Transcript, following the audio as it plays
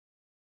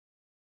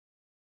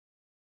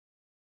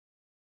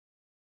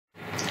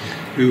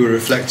we were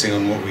reflecting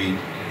on what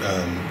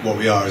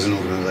we are as an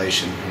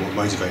organisation and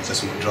what motivates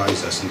us and what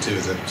drives us, and two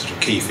of the sort of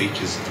key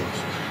features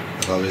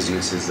of our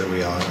business is that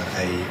we are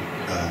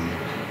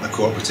a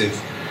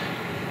cooperative,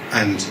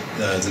 and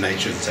the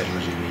nature of the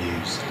technology we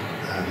use.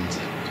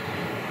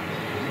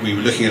 And we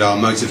were looking at our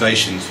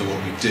motivations for what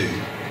we do,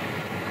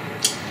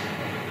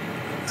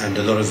 and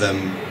a lot of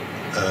them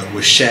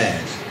were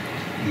shared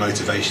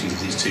motivations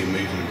of these two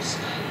movements.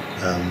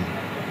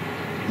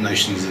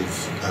 Notions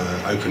of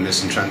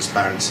openness and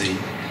transparency,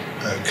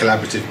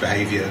 collaborative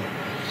behaviour,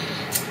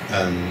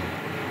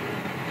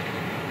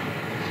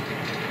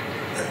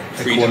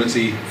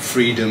 equality,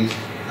 freedom,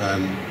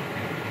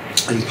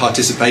 and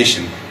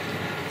participation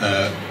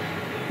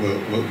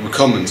were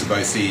common to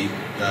both the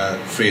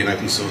free and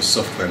open source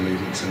software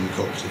movements and the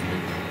cooperative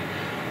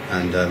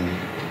movement.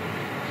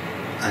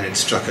 And it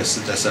struck us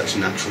that they're such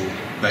natural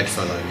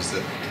bedfellows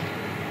that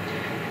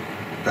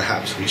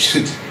perhaps we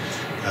should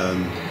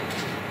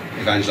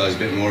evangelise a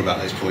bit more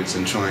about those points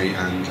and try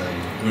and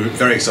we were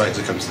very excited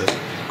to come to the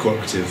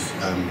Cooperative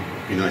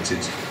United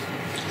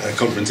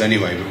conference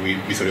anyway, but we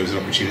thought it was an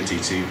opportunity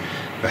to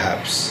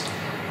perhaps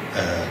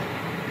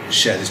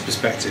share this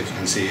perspective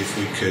and see if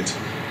we could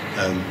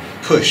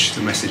push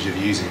the message of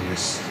using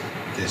this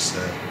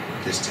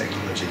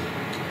technology.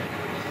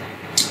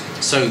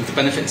 So the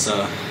benefits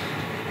are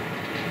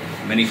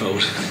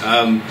manifold.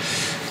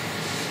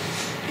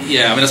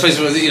 Yeah, I mean, I suppose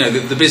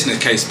the business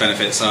case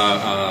benefits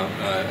are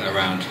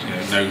around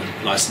no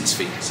license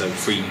fee, so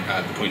free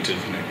at the point of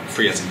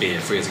free as in beer,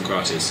 free as in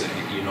gratis.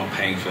 You're not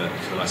paying for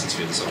the license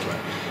fee of the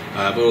software,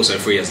 but also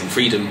free as in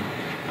freedom,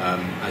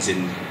 as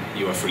in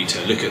you are free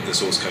to look at the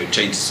source code,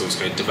 change the source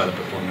code, develop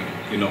upon it.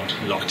 You're not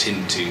locked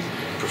into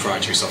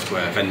proprietary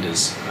software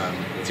vendors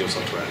with your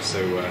software.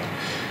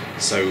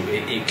 So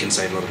it can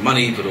save a lot of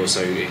money, but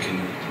also it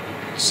can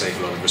save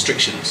a lot of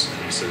restrictions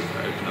and sort of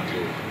open up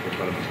your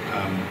development.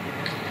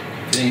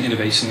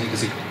 Innovation, I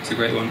think, is a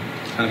great one.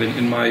 Kind of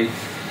in my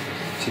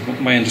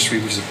industry,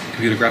 which is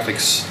computer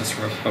graphics, that's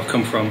where I've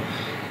come from.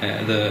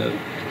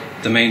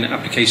 The main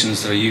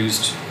applications that are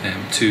used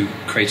to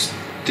create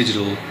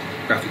digital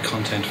graphic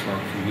content for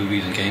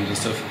movies and games and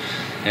stuff,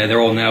 they're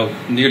all now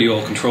nearly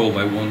all controlled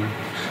by one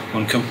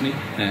company,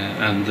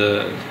 and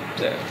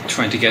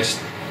trying to get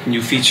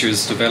new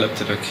features developed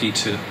that are key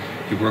to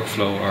your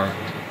workflow are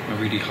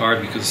really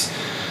hard because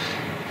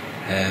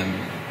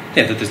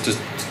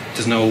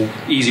there's no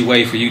easy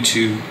way for you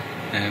to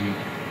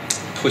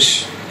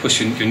push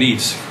your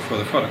needs for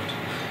the product.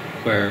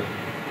 Where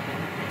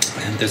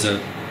there's a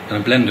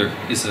Blender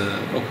is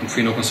a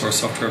free and open source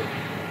software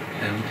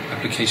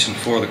application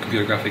for the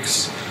computer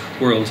graphics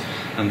world,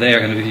 and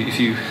there, kind of, if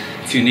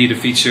you need a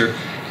feature,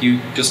 you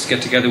just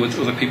get together with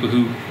other people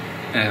who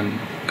can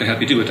help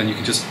you do it, and you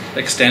can just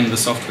extend the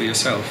software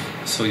yourself.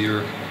 So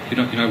you're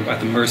not at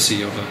the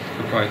mercy of a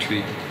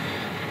proprietary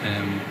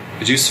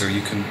producer.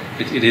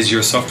 It is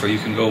your software. You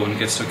can go and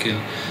get stuck in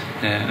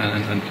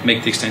and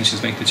make the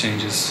extensions, make the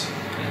changes.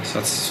 So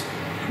that's,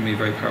 for me,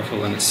 very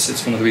powerful, and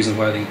it's one of the reasons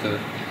why I think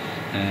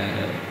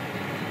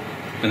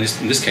in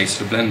this case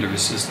the Blender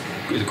is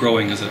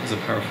growing as a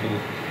powerful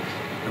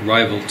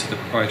rival to the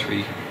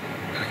proprietary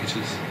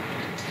packages.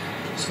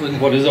 So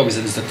what is obvious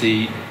is that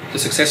the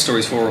success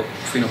stories for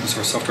free and open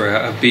source software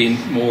have been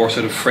more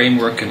sort of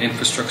framework and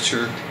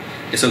infrastructure,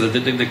 so that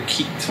the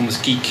key, it's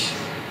almost geek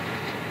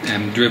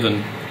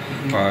driven,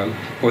 or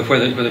where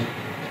the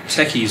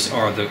techies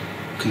are the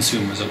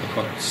consumers of the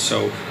products.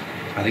 So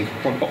I think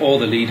all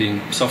the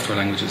leading software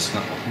languages,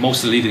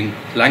 most of the leading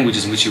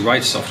languages in which you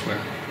write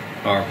software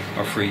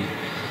are free,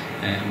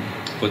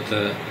 but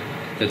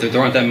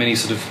there aren't that many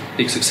sort of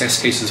big success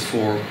cases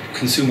for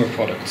consumer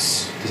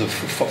products. There's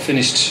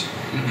finished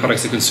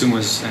products that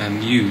consumers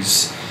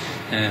use,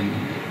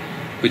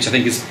 which I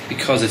think is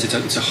because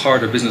it's a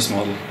harder business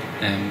model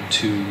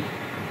to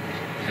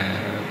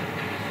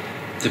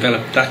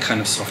develop that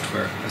kind of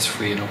software as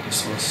free and open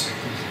source,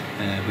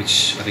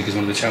 which I think is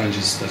one of the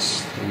challenges that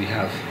we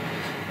have.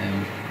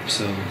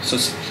 So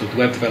the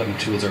web development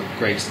tools are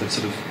great. That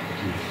sort of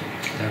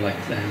they're like.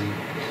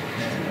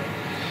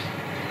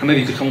 And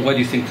maybe you could come. Why do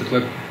you think that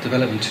web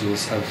development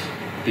tools have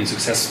been so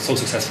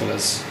successful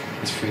as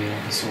free and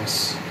open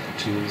source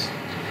tools?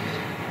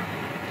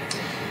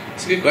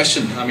 It's a good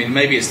question. I mean,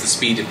 maybe it's the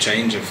speed of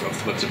change of the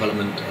web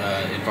development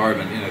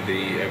environment.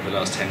 Over the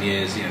last 10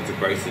 years, the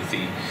growth of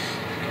the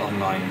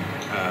online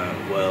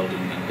world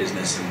and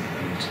business and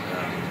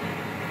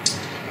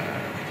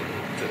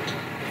that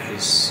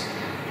has.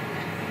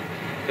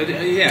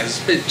 It's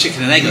a bit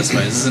chicken and egg, I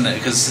suppose, isn't it?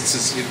 Because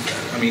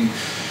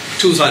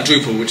tools like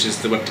Drupal, which is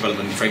the web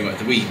development framework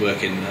that we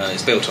work in,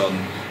 is built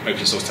on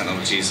open source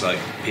technologies like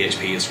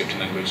PHP, a scripting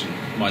language, and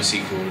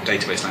MySQL, a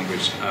database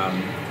language,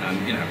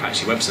 and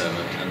Apache Web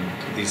Server,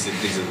 and these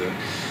are the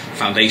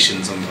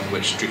foundations on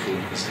which Drupal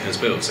has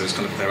built. So it's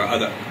kind of, there are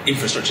other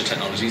infrastructure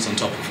technologies on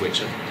top of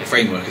which a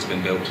framework has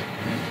been built,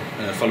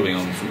 following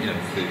on from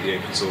the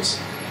open source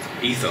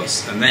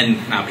ethos, and then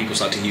now people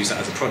start to use that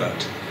as a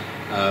product.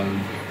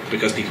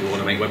 Because people want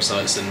to make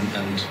websites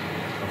and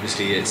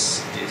obviously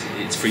it's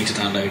free to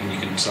download and you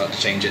can start to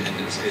change it, and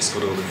it's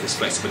got all of this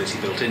flexibility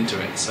built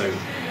into it. So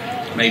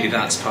maybe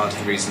that's part of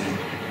the reason.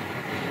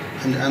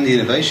 And the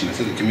innovation. I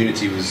think the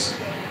community was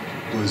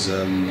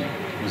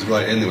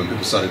right in there when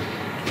people started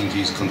wanting to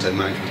use content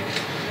management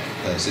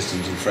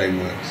systems and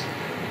frameworks.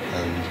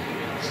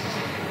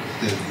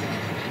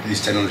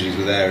 These technologies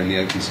were there in the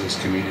open source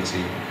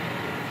community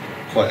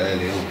quite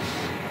early on.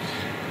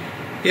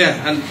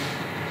 Yeah, and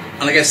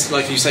I guess,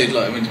 like you say,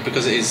 like, I mean,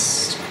 because it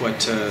is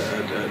quite a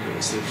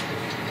sort of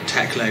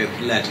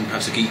tech-led and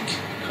perhaps a geek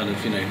kind of,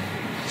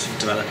 sort of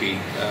developer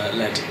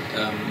led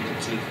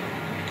sort of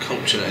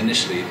culture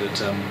initially,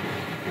 that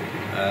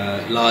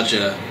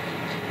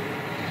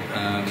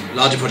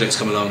larger projects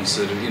come along,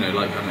 sort of,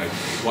 like, I don't know,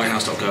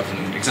 whitehouse.gov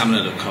and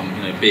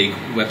examiner.com, big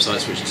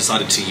websites which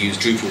decided to use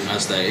Drupal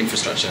as their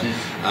infrastructure,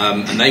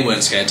 and they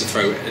weren't scared to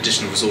throw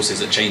additional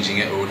resources at changing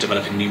it or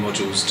developing new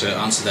modules to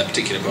answer their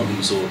particular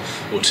problems, or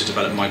to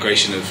develop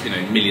migration of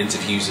millions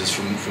of users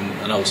from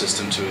an old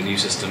system to a new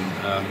system,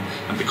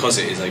 and because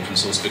it is open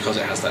source, because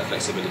it has that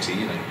flexibility,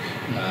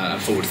 and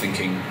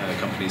forward-thinking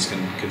companies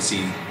can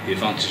see the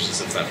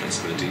advantages of that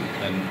flexibility,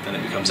 and then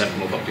it becomes ever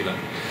more popular.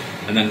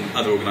 And then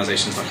other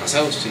organisations like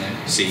ourselves,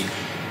 see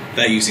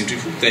they're using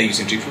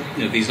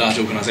Drupal. These large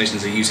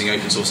organisations are using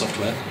open source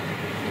software.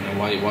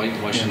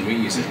 Why shouldn't we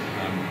use it?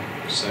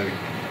 So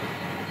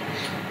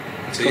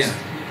yeah.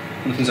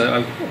 One of the things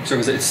I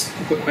observe is that it's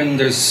when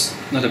there's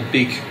not a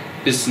big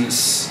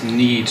business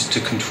need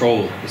to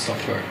control the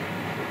software.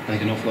 I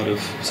think an awful lot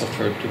of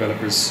software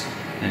developers,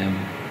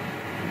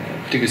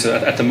 particularly so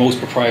at the most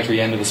proprietary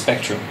end of the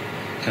spectrum,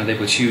 they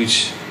put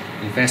huge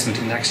investment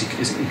in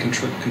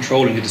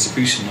controlling the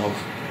distribution of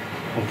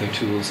their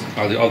tools,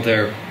 or of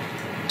their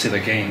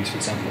games, for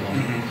example.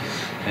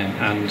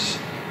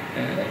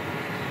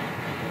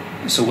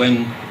 So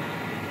when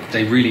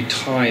they really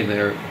tie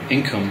their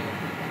income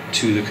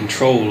to the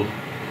control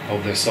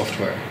of their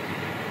software,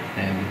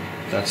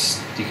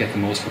 you get the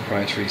most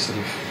proprietary sort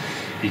of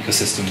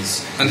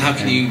ecosystems. And how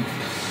can you?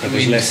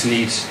 There's less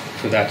need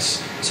for that.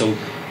 So,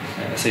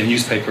 say a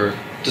newspaper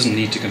doesn't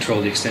need to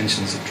control the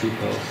extensions of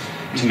Drupal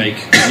to make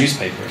a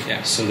newspaper.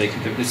 Yeah. So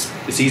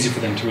it's easier for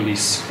them to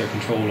release their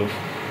control of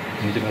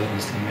any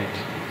developments they make.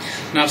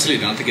 No,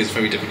 absolutely. I think it's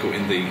very difficult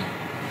in the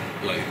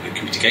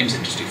computer games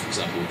industry, for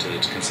example,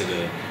 to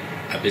consider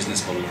a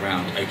business model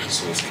around open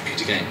source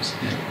computer games.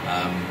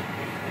 Yeah.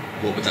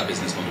 What would that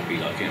business model be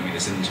like?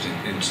 It's an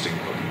interesting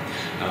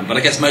problem. But I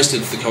guess most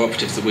of the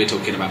cooperatives that we're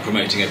talking about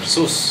promoting open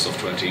source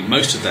software to,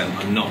 most of them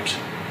are not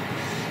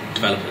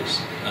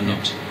developers, are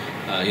not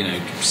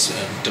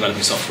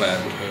developing software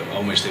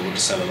on which they want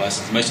to sell a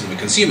license. Most of them are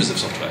consumers of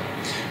software,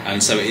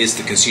 and so it is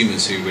the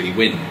consumers who really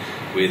win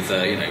with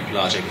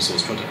large open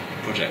source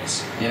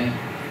projects. Yeah.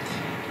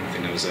 I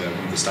think there was one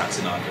of the stats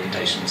in our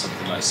presentation,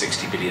 something like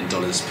 $60 billion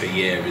per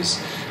year is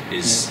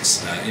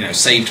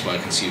saved by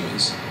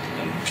consumers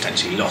and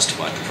potentially lost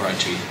by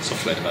proprietary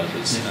software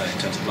developers in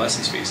terms of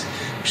license fees,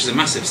 which is a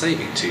massive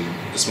saving to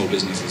the small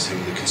businesses who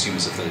are the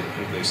consumers of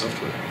those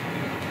software.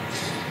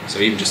 So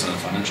even just on a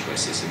financial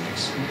basis, it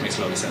makes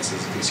a lot of sense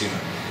as a consumer.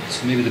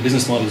 So maybe the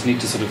business models need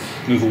to sort of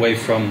move away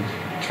from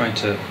trying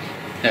to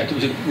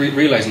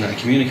realising that and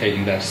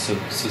communicating that. So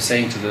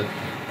saying to the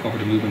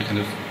cooperative movement, kind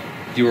of,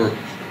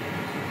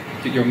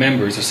 your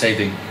members are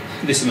saving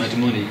this amount of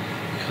money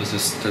because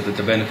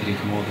they're benefiting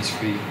from all this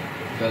free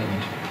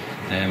development,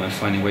 and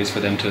finding ways for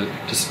them to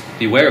just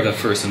be aware of that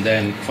first, and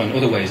then find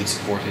other ways of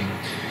supporting.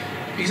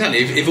 Exactly.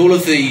 If all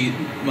of the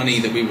money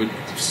that we were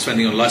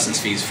spending on license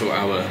fees for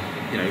our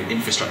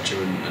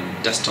infrastructure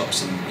and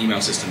desktops and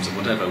email systems and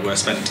whatever were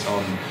spent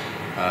on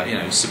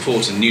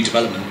support and new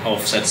development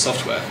of said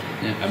software,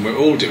 and we're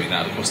all doing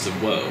that across the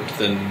world,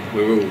 then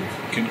we're all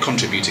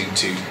contributing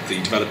to the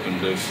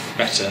development of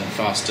better,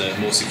 faster,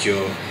 more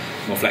secure,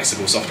 more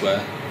flexible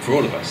software for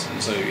all of us.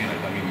 And so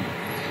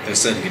there's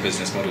certainly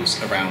business models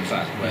around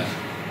that where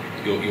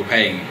you're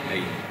paying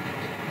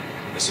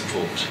a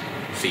support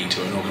fee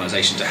to an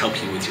organisation to help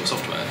you with your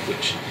software,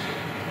 which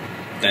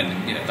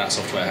then that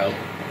software help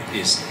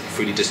is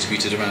freely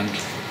distributed around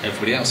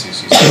everybody else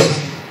who's using it.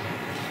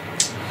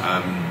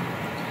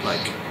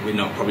 We're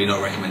probably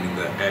not recommending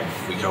that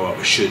every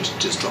co-op should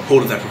just drop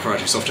all of their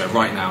proprietary software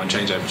right now and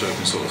change over to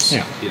open source,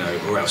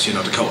 or else you're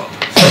not a co-op.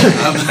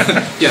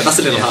 That's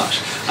a little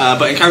harsh.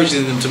 But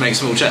encouraging them to make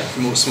small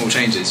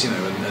changes,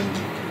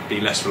 and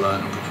be less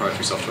reliant on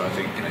proprietary software, I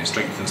think,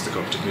 strengthens the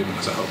cooperative movement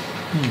as a whole.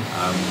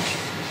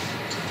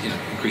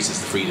 Increases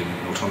the freedom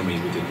and autonomy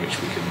within which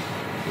we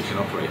can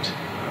operate.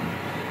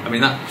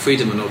 That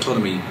freedom and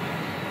autonomy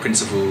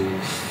principle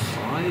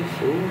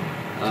 5 or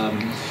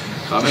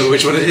can't remember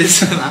which one it is.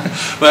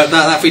 But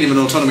that freedom and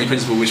autonomy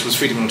principle, which was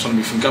freedom and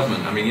autonomy from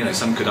government.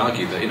 Some could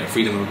argue that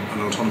freedom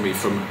and autonomy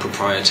from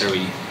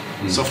proprietary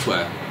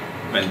software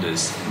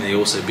vendors may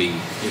also be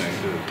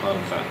part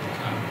of that.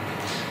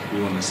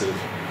 We want to sort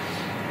of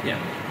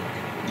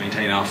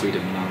maintain our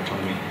freedom and our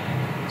autonomy,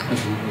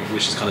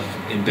 which is kind of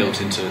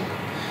inbuilt into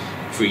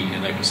free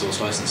and open source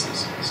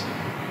licenses. So.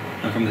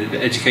 And from the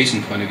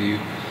education point of view,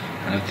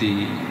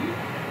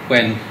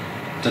 when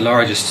the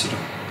largest sort of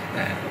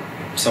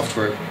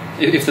software,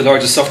 if the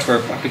largest software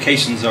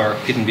applications are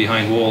hidden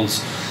behind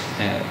walls,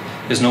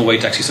 there's no way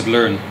to actually sort of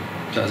learn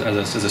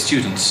as a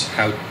student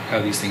how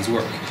these things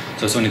work.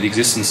 So it's only the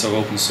existence of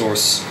open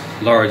source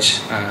large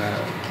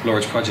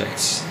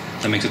projects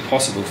that makes it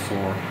possible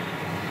for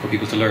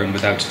people to learn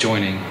without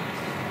joining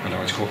a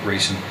large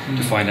corporation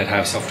to find out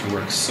how software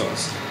works. So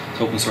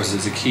open source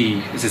is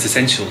it's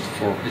essential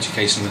for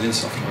education within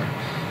software.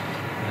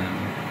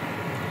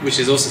 Which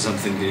is also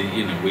something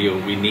that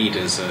we need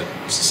as a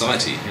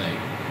society.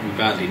 We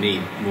badly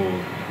need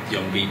more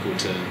young people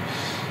to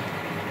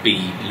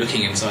be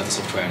looking inside the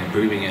software and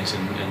improving it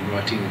and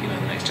writing the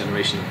next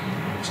generation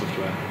of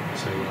software.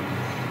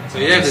 So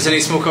yeah, if there's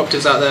any small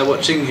cooperatives out there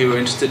watching who are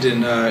interested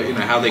in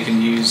how they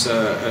can use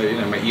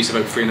make use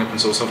of free and open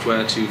source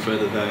software to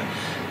further their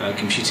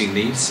computing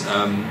needs,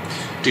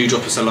 do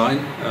drop us a line.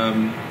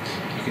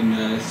 You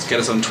can get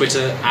us on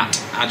Twitter at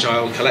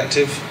Agile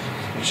Collective,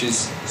 which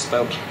is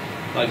spelled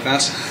like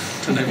that.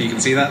 Don't know if you can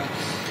see that.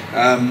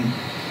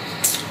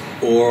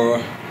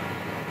 Or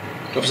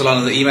drop us a line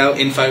on the email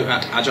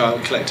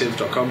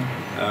info@agilecollective.com.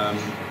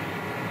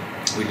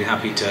 We'd be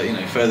happy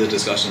to further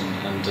discussion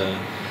and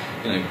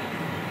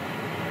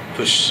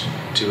push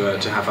to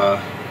have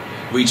our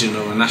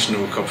regional and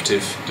national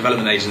cooperative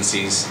development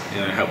agencies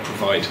help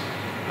provide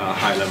a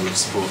high level of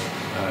support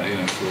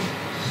for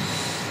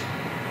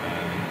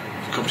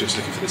cooperatives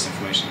looking for this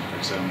information.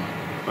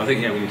 But I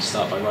think we need to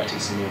start by writing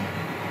some more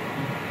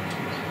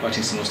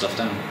stuff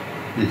down.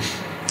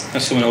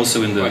 That's someone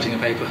also writing a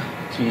paper.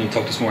 Someone who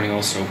talked this morning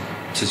also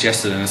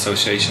suggested an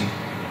association,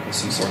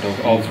 some sort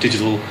of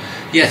digital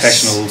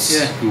professionals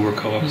who were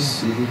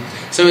co-ops.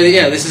 So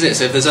this is it.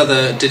 So if there's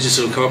other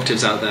digital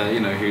cooperatives out there,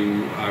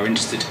 who are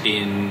interested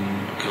in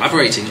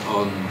collaborating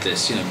on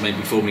this,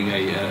 maybe forming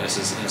an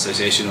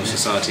association or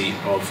society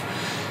of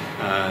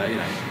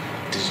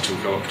digital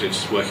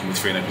cooperatives working with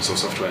free and open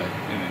source software,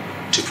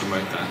 to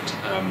promote that,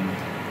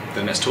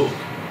 then let's talk.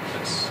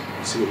 Let's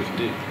see what we can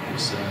do.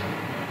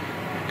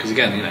 Because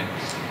again,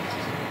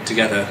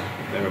 together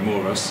there are more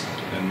of us,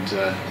 and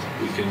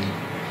we can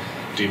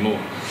do more.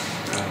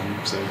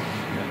 So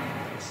yeah.